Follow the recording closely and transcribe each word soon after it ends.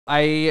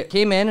I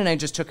came in and I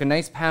just took a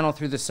nice panel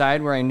through the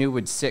side where I knew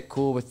would sit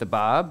cool with the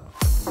bob.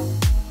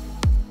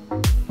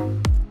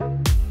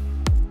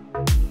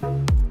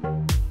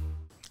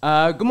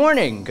 Good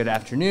morning, good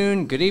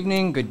afternoon, good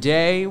evening, good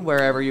day,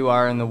 wherever you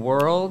are in the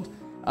world.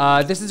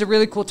 This is a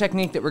really cool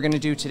technique that we're gonna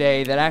do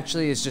today that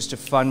actually is just a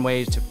fun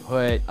way to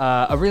put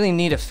a really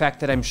neat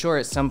effect that I'm sure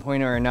at some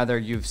point or another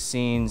you've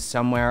seen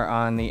somewhere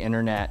on the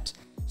internet.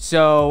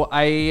 So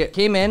I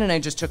came in and I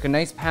just took a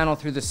nice panel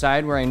through the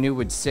side where I knew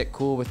would sit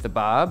cool with the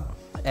bob.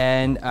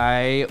 And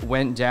I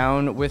went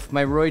down with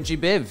my Roy G.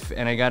 Biv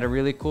and I got a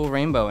really cool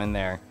rainbow in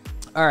there.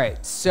 All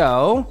right,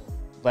 so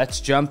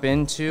let's jump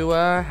into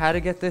how to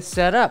get this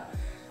set up.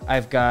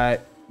 I've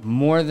got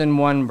more than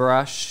one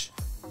brush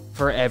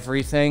for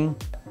everything.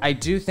 I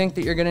do think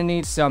that you're gonna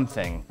need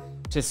something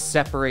to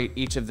separate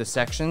each of the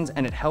sections,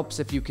 and it helps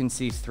if you can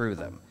see through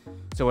them.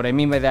 So what I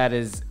mean by that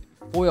is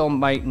foil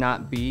might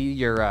not be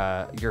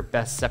your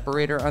best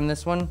separator on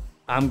this one.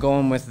 I'm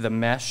going with the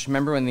mesh.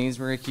 Remember when these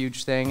were a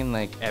huge thing and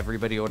like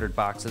everybody ordered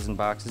boxes and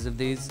boxes of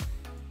these?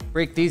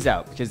 Break these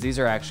out because these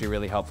are actually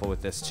really helpful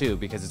with this too,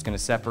 because it's gonna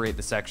separate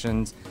the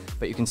sections,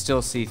 but you can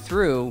still see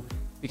through,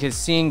 because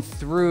seeing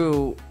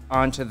through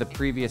onto the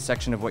previous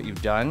section of what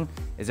you've done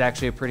is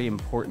actually a pretty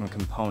important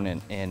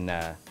component in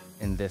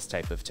this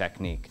type of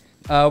technique.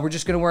 We're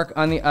just gonna work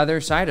on the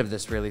other side of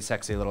this really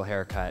sexy little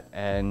haircut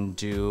and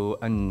do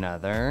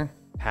another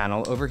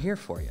panel over here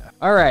for you.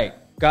 All right,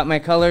 got my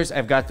colors.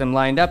 I've got them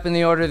lined up in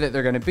the order that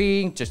they're gonna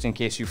be, just in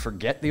case you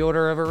forget the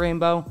order of a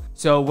rainbow.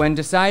 So when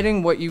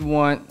deciding what you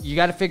want, you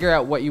gotta figure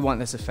out what you want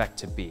this effect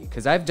to be,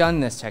 because I've done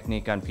this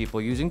technique on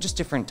people using just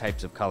different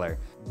types of color.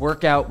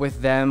 Work out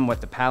with them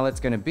what the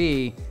palette's gonna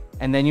be,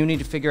 and then you need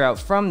to figure out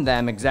from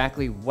them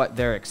exactly what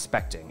they're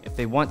expecting. If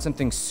they want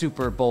something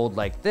super bold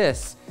like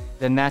this,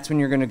 then that's when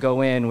you're gonna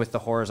go in with the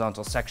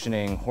horizontal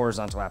sectioning,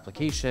 horizontal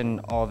application,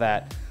 all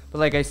that. But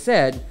like I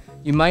said,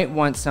 you might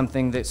want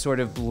something that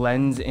sort of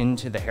blends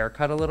into the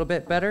haircut a little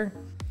bit better.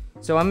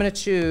 So I'm gonna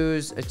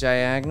choose a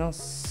diagonal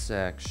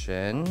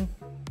section.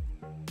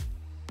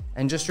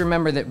 And just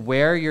remember that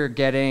where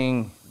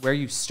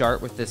you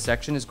start with this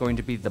section is going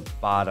to be the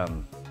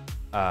bottom,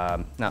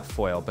 not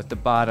foil, but the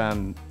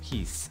bottom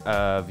piece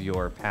of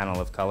your panel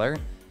of color.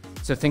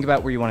 So think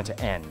about where you want it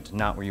to end,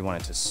 not where you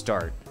want it to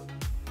start.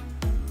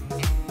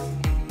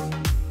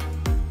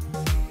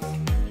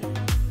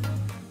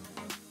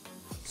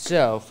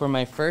 So for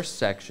my first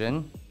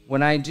section,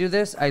 when I do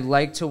this, I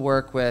like to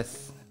work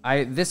with,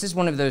 this is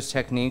one of those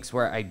techniques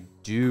where I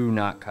do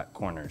not cut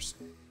corners.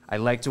 I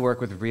like to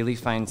work with really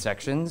fine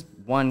sections.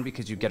 One,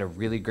 because you get a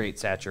really great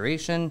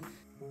saturation.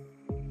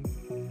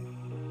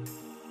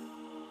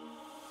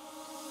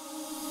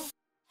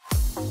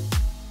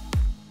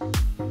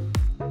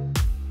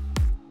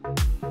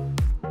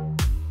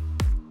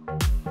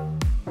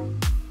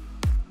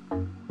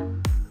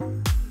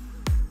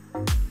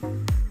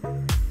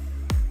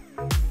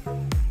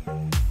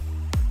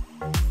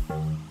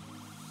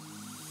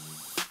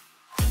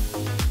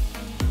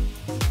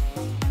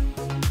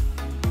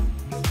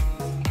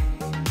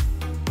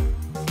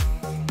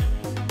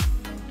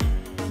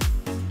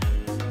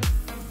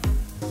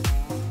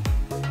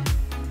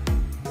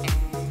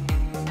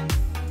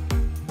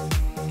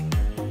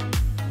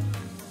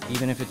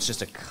 Even if it's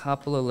just a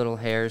couple of little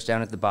hairs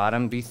down at the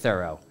bottom, be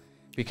thorough,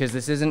 because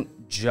this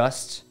isn't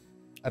just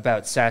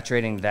about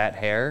saturating that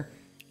hair.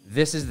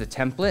 This is the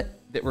template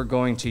that we're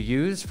going to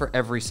use for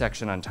every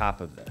section on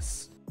top of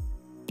this.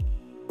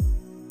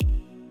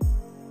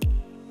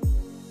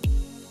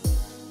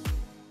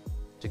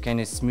 To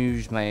kind of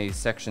smooth my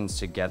sections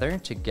together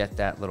to get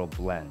that little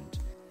blend.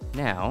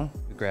 Now,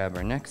 we grab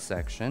our next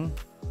section.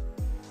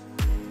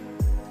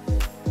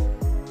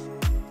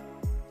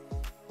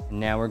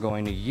 Now we're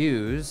going to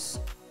use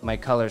my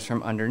colors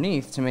from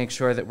underneath to make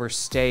sure that we're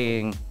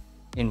staying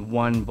in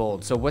one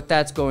bold. So what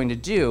that's going to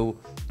do,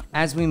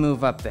 as we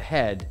move up the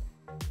head,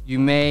 you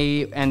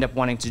may end up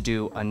wanting to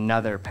do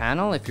another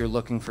panel if you're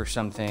looking for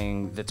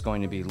something that's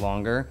going to be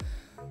longer.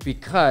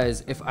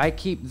 Because if I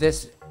keep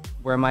this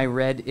where my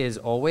red is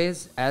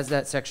always, as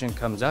that section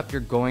comes up,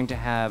 you're going to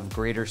have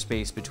greater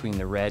space between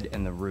the red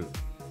and the root.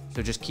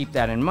 So just keep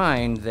that in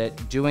mind,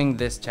 that doing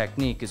this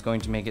technique is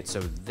going to make it so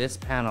this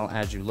panel,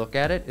 as you look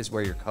at it, is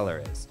where your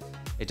color is.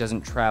 It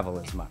doesn't travel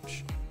as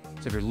much.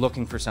 So if you're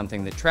looking for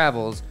something that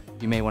travels,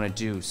 you may want to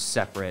do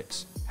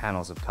separate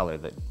panels of color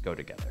that go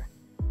together.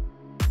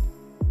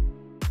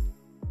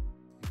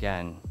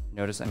 Again,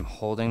 notice I'm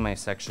holding my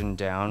section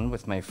down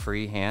with my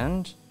free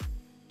hand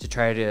to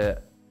try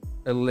to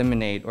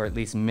eliminate or at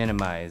least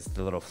minimize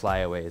the little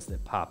flyaways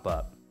that pop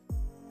up.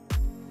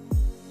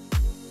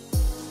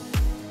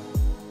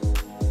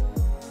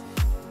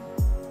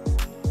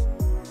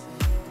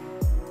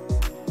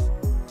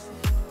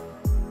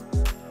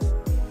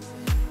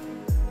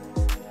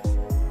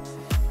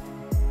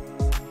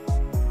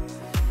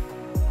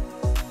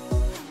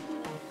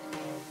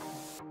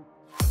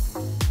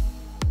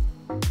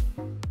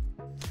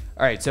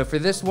 All right, so for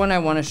this one, I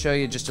want to show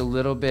you just a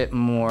little bit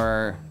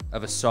more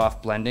of a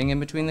soft blending in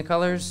between the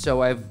colors.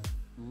 So I've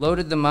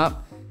loaded them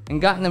up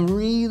and gotten them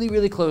really,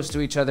 really close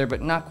to each other,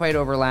 but not quite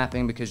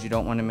overlapping because you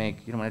don't want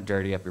to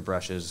dirty up your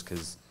brushes,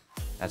 because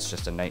that's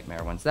just a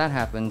nightmare once that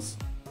happens.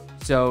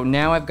 So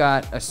now I've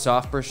got a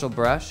soft bristle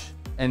brush,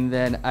 and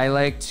then I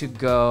like to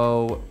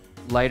go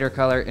lighter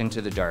color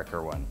into the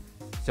darker one.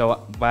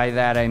 So by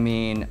that I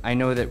mean, I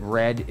know that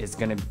red is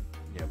gonna,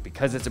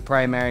 because it's a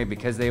primary,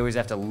 because they always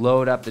have to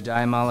load up the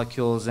dye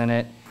molecules in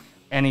it,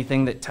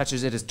 anything that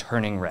touches it is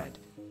turning red.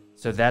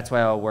 So that's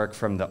why I'll work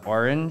from the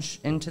orange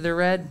into the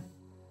red,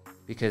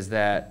 because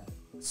that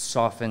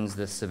softens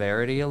the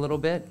severity a little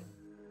bit.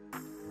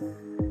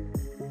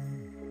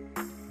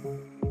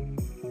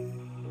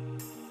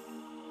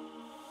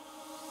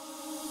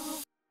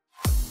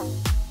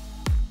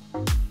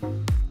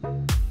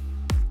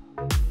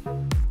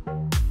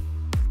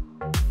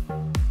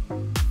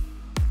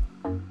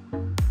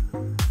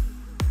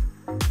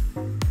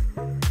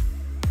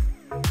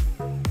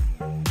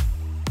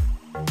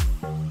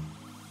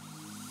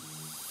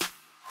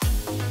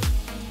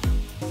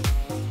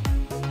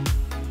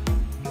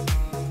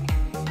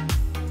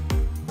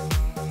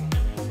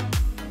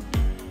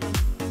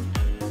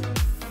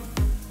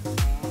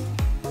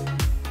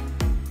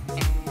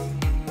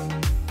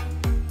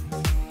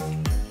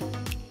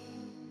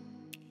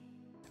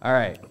 All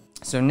right,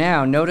 so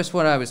now notice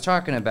what I was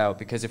talking about,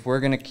 because if we're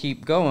gonna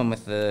keep going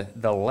with the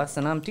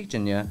lesson I'm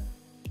teaching you,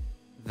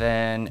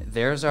 then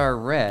there's our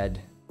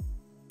red,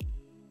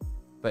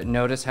 but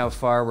notice how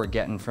far we're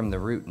getting from the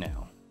root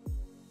now.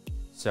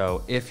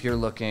 So if you're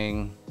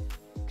looking,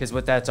 because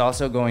what that's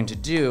also going to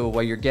do,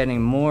 while you're getting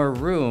more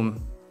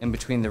room in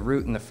between the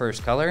root and the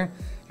first color,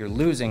 you're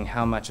losing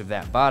how much of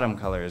that bottom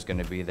color is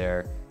gonna be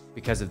there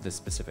because of this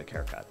specific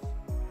haircut.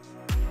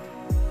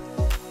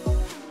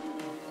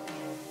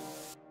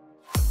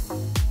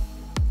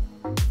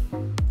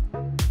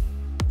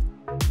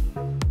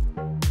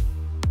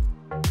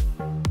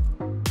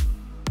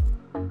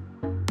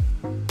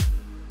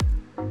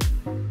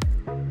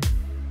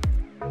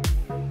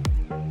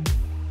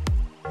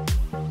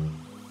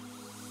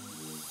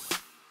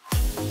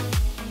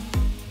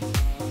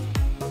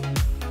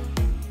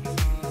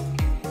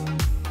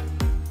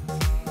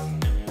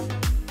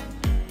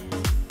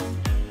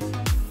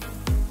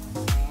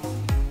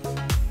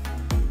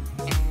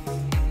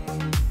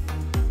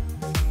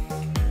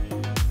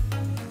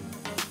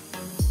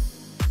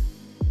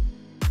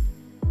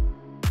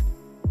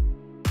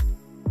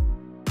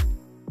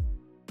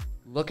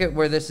 Look at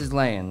where this is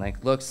laying.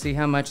 Like, look, see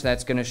how much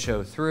that's gonna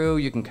show through.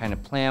 You can kind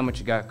of plan what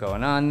you got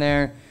going on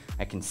there.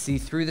 I can see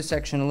through the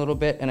section a little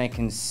bit, and I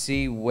can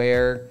see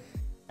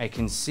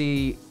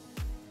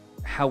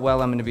how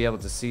well I'm gonna be able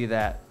to see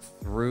that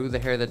through the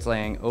hair that's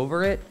laying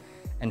over it,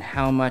 and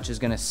how much is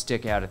gonna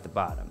stick out at the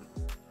bottom.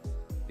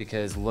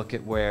 Because look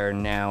at where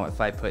now,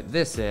 if I put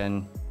this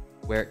in,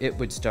 where it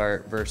would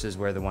start versus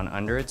where the one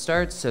under it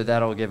starts, so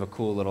that'll give a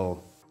cool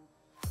little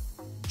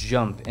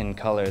jump in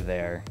color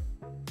there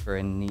for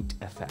a neat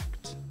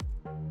effect.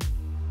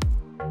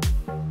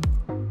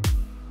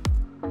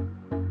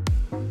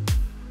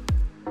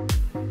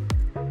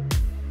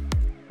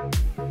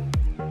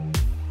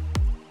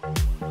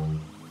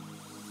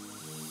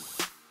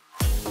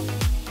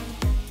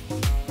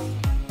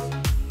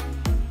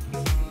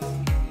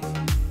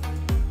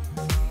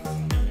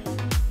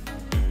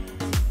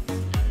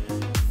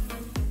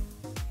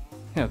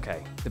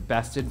 Okay, the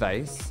best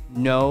advice,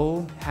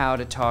 know how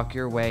to talk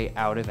your way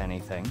out of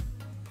anything.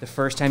 The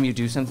first time you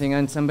do something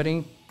on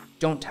somebody,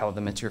 don't tell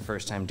them it's your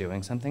first time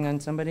doing something on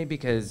somebody,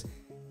 because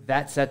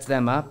that sets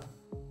them up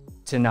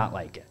to not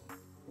like it.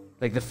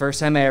 Like the first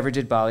time I ever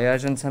did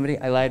balayage on somebody,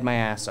 I lied my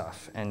ass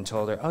off and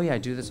told her, oh yeah, I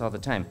do this all the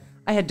time.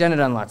 I had done it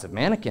on lots of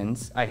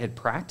mannequins. I had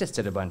practiced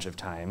it a bunch of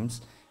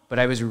times, but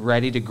I was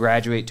ready to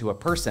graduate to a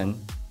person,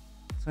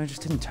 so I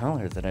just didn't tell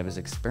her that I was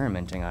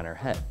experimenting on her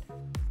head.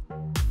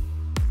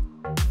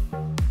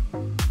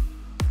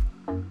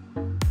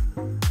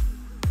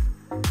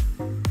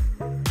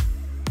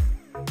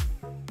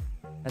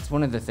 That's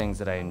one of the things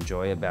that I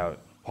enjoy about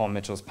Paul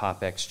Mitchell's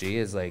Pop XG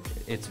is like,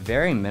 it's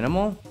very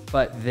minimal,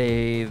 but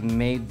they've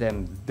made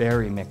them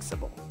very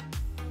mixable.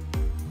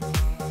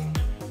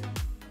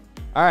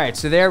 All right,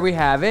 so there we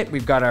have it.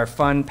 We've got our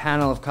fun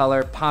panel of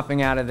color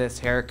popping out of this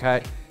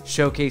haircut,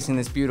 showcasing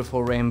this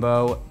beautiful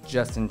rainbow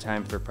just in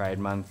time for Pride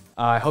Month.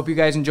 I hope you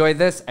guys enjoyed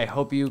this. I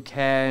hope you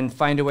can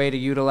find a way to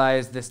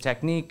utilize this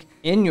technique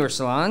in your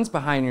salons,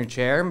 behind your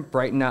chair,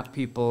 brighten up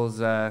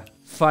people's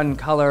fun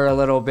color a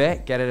little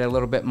bit, get it a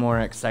little bit more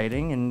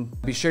exciting. And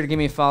be sure to give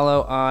me a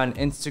follow on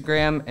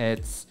Instagram.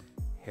 It's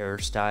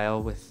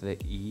hairstyle with the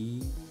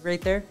E right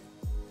there.